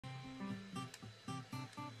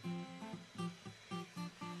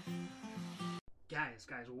Guys,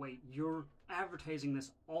 wait. You're advertising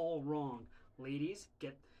this all wrong. Ladies,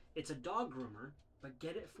 it's a dog groomer, but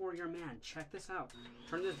get it for your man. Check this out.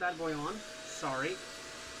 Turn this bad boy on. Sorry.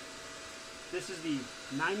 This is the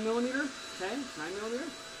 9mm, okay?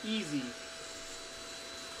 9mm. Easy.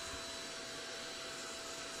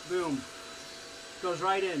 Boom. Goes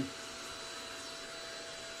right in.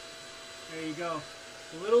 There you go.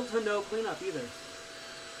 Little to no cleanup either.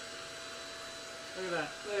 Look at that.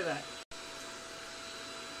 Look at that.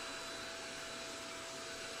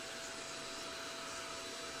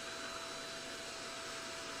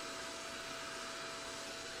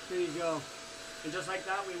 There you go. And just like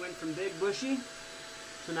that, we went from big bushy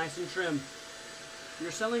to nice and trim.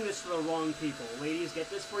 You're selling this to the wrong people. Ladies, get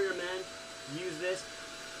this for your men. Use this.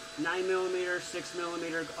 9mm,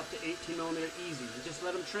 6mm, up to 18mm, easy. You just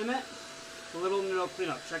let them trim it. A little no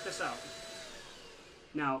cleanup. Check this out.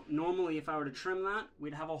 Now, normally if I were to trim that,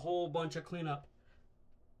 we'd have a whole bunch of cleanup.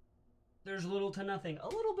 There's little to nothing. A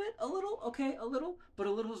little bit, a little, okay, a little, but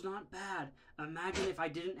a little is not bad. Imagine if I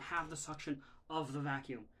didn't have the suction of the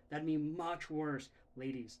vacuum. That'd be much worse.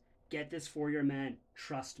 Ladies, get this for your man.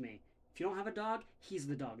 Trust me. If you don't have a dog, he's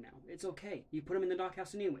the dog now. It's okay. You put him in the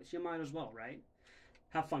doghouse anyways. You might as well, right?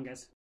 Have fun, guys.